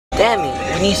Damn it,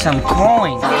 we need some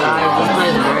coins. Guys, this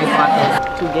place is very popular.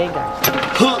 Two gay guys.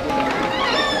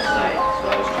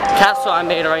 Castle I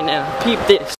made right now. Peep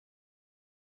this.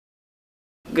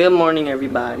 Good morning,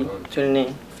 everybody. Tuning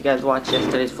in. If you guys watched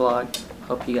yesterday's vlog,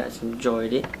 hope you guys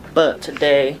enjoyed it. But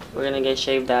today, we're gonna get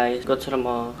shaved ice, go to the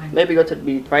mall, maybe go to the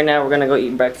beach. Right now, we're gonna go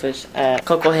eat breakfast at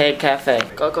Coco Head Cafe.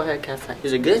 Coco Head Cafe.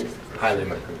 Is it good? Highly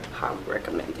recommended. Highly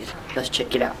recommended. Let's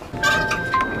check it out.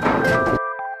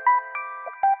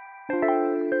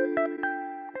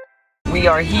 We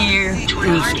are here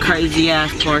in this crazy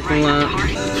ass parking lot.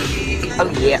 Oh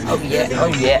yeah, oh yeah,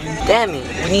 oh yeah. Damn it,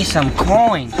 we need some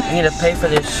coins. We need to pay for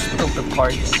this stupid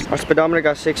parking. Our speedometer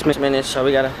got 6 minutes, so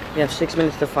we have 6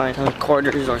 minutes to find some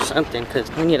quarters or something, because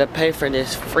we need to pay for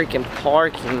this freaking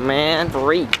parking, man.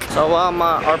 Freak. So while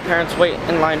our parents wait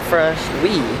in line for us,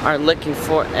 we are looking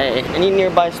for any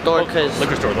nearby store, because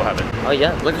liquor store, they'll have it. Oh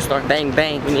yeah, liquor store. Bang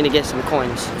bang. We need to get some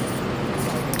coins.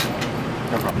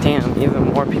 No problem. Damn, even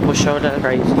more people showed up.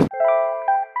 Crazy.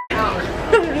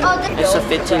 It's a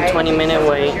 15-20 minute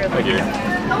wait. Thank you.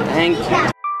 Thank you.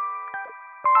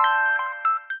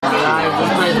 Guys,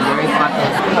 this place is very popular.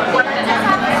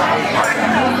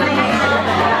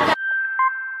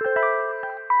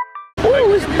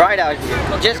 Ooh, it's bright out here.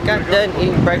 Just got done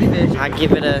eating breakfast. I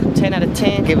give it a 10 out of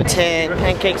 10. Give it 10.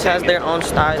 Pancakes has their own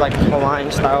style, like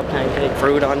Hawaiian style pancake,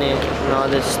 fruit on it, and all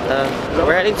this stuff.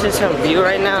 We're heading to some view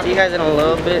right now. See you guys in a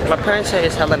little bit. My parents say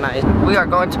it's hella nice. We are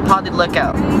going to Pali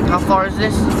Lookout. How far is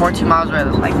this? 14 miles away.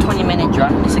 It's like 20-minute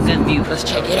drive. It's a good view. Let's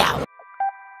check it out.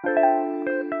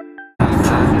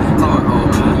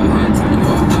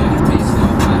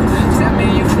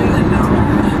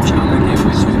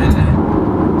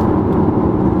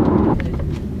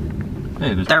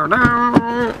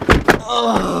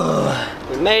 Oh,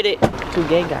 we made it. Two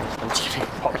gay guys. I'm just kidding.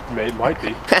 Oh, might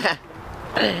be.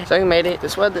 So we made it.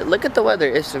 This weather, look at the weather.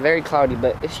 It's very cloudy,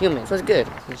 but it's humid. So it's good.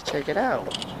 Let's check it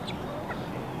out.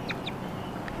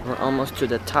 We're almost to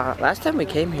the top. Last time we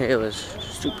came here, it was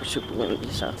super windy.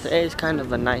 So today is kind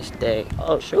of a nice day.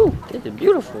 Oh shoot, this is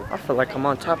beautiful. I feel like I'm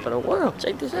on top of the world.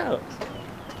 Check this out.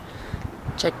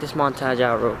 Check this montage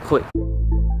out real quick.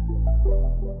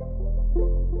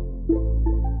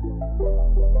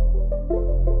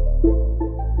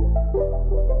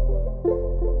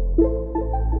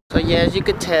 So yeah, as you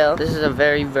could tell, this is a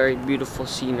very beautiful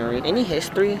scenery. Any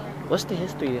history? What's the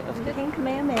history of it? King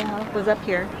Kamehameha was up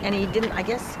here, and I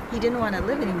guess he didn't want to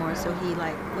live anymore, so he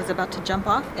was about to jump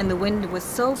off, and the wind was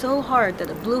so hard that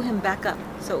it blew him back up.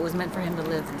 So it was meant for him to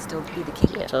live and still be the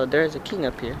king. Yeah. So there's a king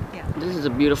up here. Yeah. This is a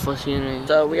beautiful scenery.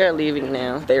 So we are leaving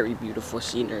now. Very beautiful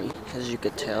scenery, as you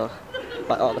could tell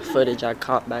by all the footage I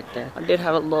caught back there. I did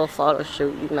have a little photo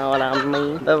shoot, you know what I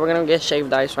mean. But we're gonna get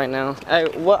shaved ice right now. Hey,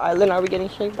 what island are we getting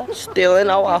shaved ice? Still in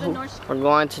Oahu. We're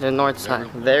going to the north side.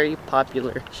 Very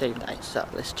popular shaved ice. So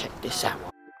let's check this out.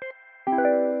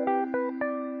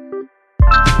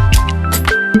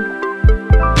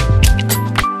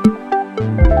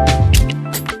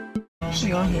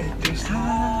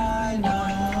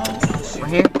 We're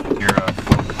here.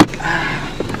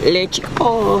 Let's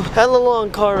go. Hella long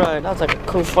car ride. That was like a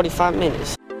cool 45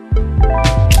 minutes.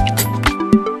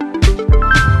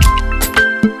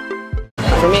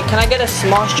 For me, can I get a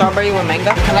small strawberry with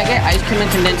mango? Can I get ice cream and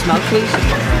condensed milk, please?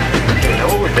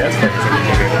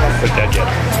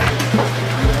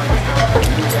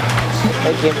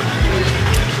 Thank you.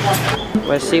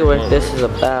 Let's see what this is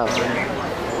about.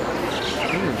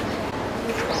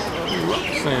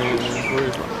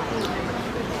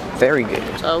 Very good.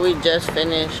 So we just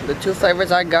finished. The two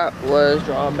flavors I got was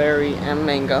strawberry and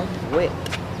mango with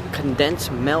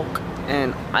condensed milk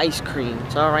and ice cream.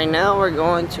 So right now we're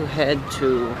going to head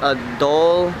to a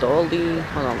Dole. Hold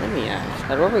on, let me ask.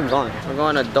 Where are we going? We're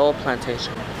going to Dole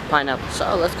Plantation. Pineapple.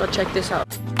 So let's go check this out.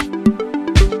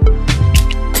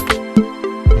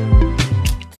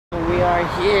 We are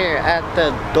here at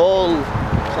the Dole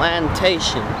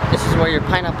Plantation. This is where your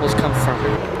pineapples come from.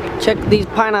 Check these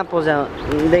pineapples out.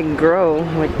 They grow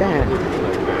like that.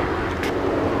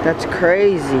 That's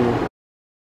crazy.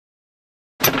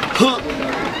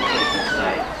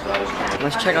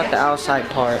 Let's check out the outside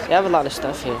part. They have a lot of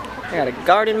stuff here. They got a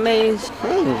garden maze.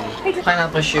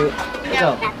 Pineapple shoot. Let's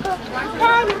go. Can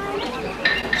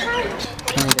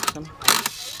I get some?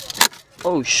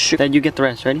 Oh shoot. Did you get the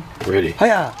rest? Ready? Ready. Oh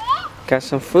yeah. Got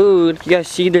some food. You guys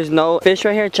see there's no fish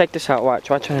right here? Check this out.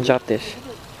 Watch when I drop this.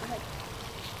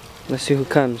 Let's see who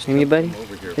comes. Anybody?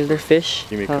 Is there fish?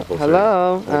 Give me a couple,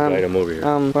 hello. I'm over here.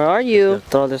 Where are you?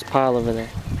 Throw this pile over there.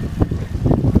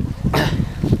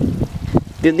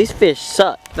 Dude, these fish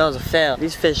suck. That was a fail.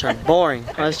 These fish are boring.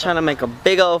 I was trying to make a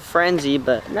big old frenzy,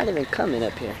 but not even coming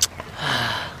up here.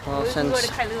 Well,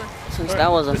 since that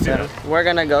was a fail, we're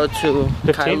gonna go to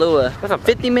Kailua. That's a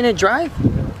 50-minute drive.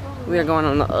 We are going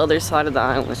on the other side of the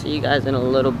island. See you guys in a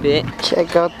little bit.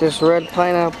 Check out this red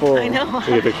pineapple. I know. Let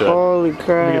me get a picture of that. Holy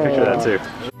crap. Let me get a picture of that too.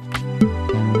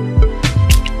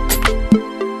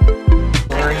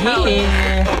 We're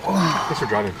here. Thanks for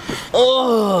driving.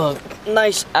 Oh,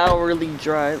 nice hourly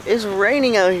drive. It's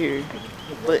raining out here,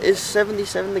 but it's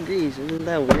 77 degrees. Isn't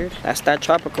that weird? That's that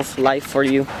tropical life for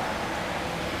you.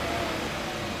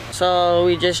 So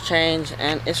we just changed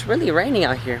and it's really raining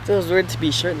out here. Feels weird to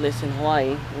be shirtless in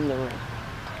Hawaii in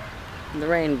the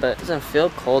rain, but it doesn't feel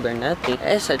cold or nothing.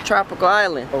 It's a tropical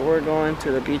island. But we're going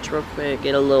to the beach real quick,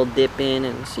 get a little dip in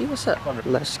and see what's up.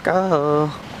 Let's go.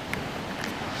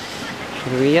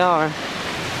 Here we are.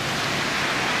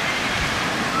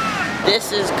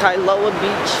 This is Kailua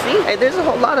Beach. See, hey, there's a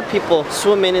whole lot of people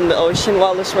swimming in the ocean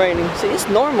while it's raining. See, it's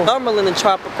normal in the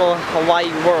tropical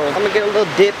Hawaii world. I'm gonna get a little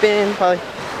dip in, probably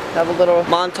have a little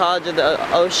montage of the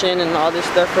ocean and all this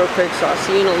stuff real quick, so I'll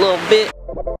see you in a little bit.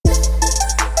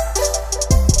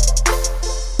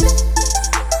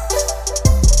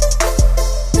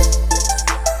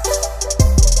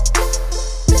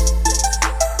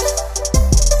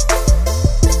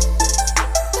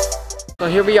 So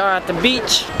here we are at the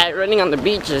beach. Hey, running on the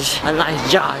beach is a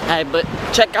nice jog. Hey, but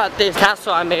check out this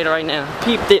castle I made right now.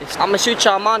 Peep this. I'm gonna shoot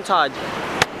y'all a montage.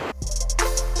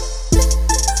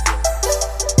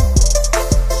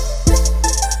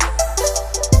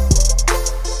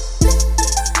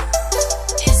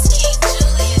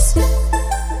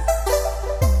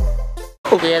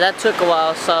 Yeah, that took a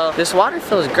while. So this water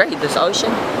feels great. This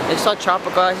ocean, it's so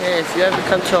tropical out here. If you ever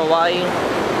come to Hawaii,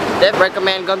 definitely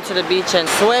recommend going to the beach and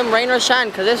swim, rain or shine,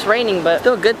 because it's raining, but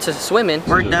still good to swim in.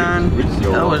 We're done.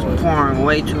 That was pouring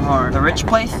way too hard. The rich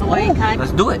place?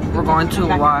 Let's do it. We're going to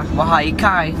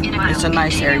Wahaikai. It's a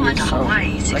nice area, so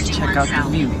let's check out the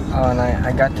view. Oh, and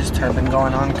I got this turban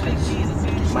going on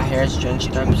because my hair is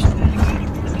drenched up.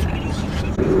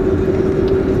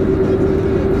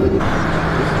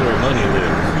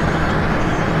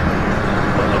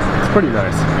 It's pretty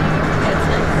nice.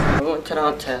 We went to the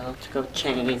hotel to go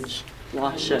change,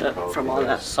 wash up from all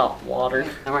that salt water.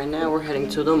 And right now we're heading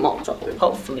to the mall. So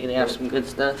hopefully they have some good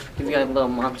stuff. Give you guys a little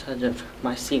montage of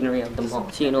my scenery of the mall.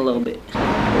 See you in a little bit.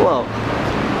 Whoa.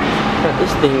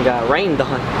 This thing got rained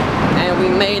on. And we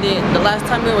made it. The last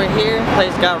time we were here, the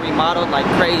place got remodeled like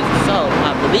crazy. So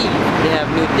I believe they have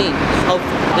new things.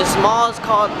 Hopefully. This mall is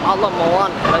called Ala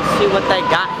Moana. Let's see what they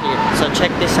got here. So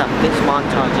check this out. This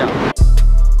montage out.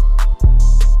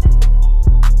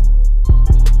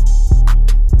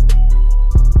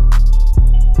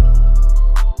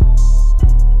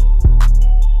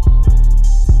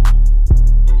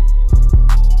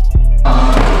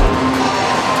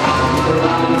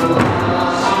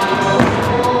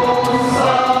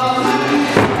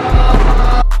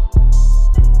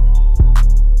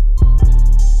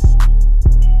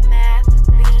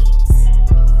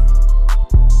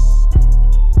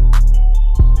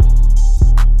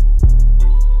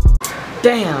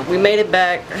 Damn, we made it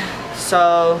back.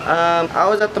 So, I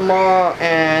was at the mall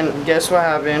and guess what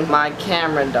happened? My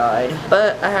camera died.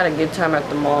 But I had a good time at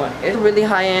the mall. It's a really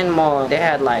high-end mall. They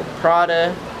had like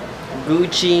Prada,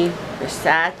 Gucci,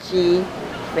 Versace,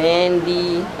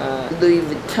 Fendi, Louis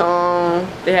Vuitton.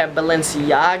 They had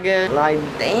Balenciaga. Like,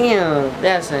 damn,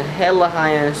 that's some hella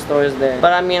high-end stores there.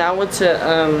 But I mean, I went to,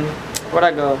 where'd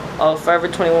I go? Oh, Forever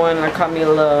 21. I caught me a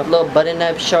little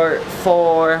button-up shirt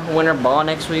for Winter Ball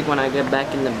next week when I get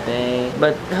back in the Bay.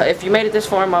 But if you made it this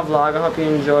far in my vlog, I hope you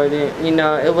enjoyed it. You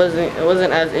know, it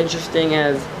wasn't as interesting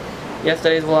as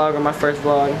yesterday's vlog or my first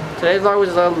vlog. Today's vlog was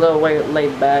a little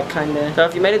laid back, kinda. So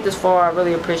if you made it this far, I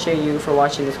really appreciate you for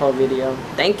watching this whole video.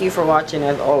 Thank you for watching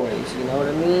as always, you know what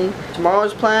I mean?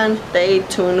 Tomorrow's plan, stay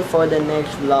tuned for the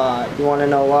next vlog. You wanna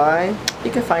know why?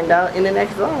 You can find out in the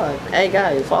next vlog. Hey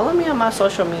guys, follow me on my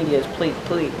social medias, please.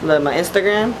 Look, my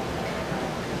Instagram,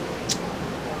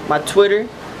 my Twitter,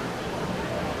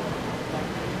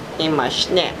 and my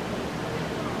Snap.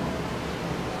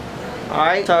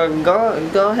 Alright, so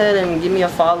go ahead and give me a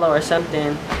follow or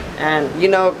something. And you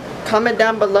know, comment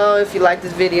down below if you like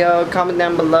this video. Comment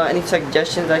down below any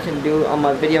suggestions I can do on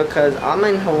my video, because I'm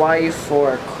in Hawaii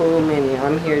for a cool minute.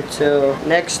 I'm here till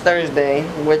next Thursday,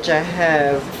 which I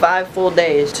have 5 full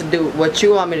days to do what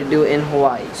you want me to do in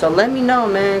Hawaii. So let me know,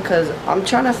 man, because I'm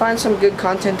trying to find some good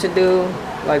content to do,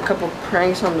 like a couple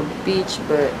pranks on the beach,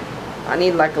 but I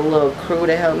need like a little crew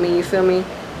to help me, you feel me?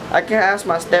 I can ask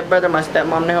my stepbrother, my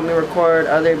stepmom to help me record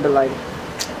but like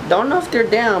Don't know if they're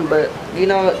down, but you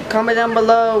know, comment down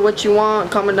below what you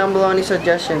want. Comment down below any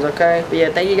suggestions, okay? But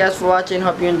yeah, thank you guys for watching.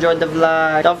 Hope you enjoyed the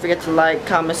vlog. Don't forget to like,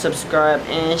 comment, subscribe,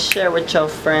 and share with your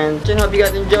friends. And hope you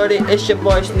guys enjoyed it. It's your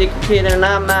boy Sneaker Kid, and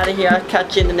I'm out of here. I'll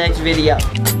catch you in the next video.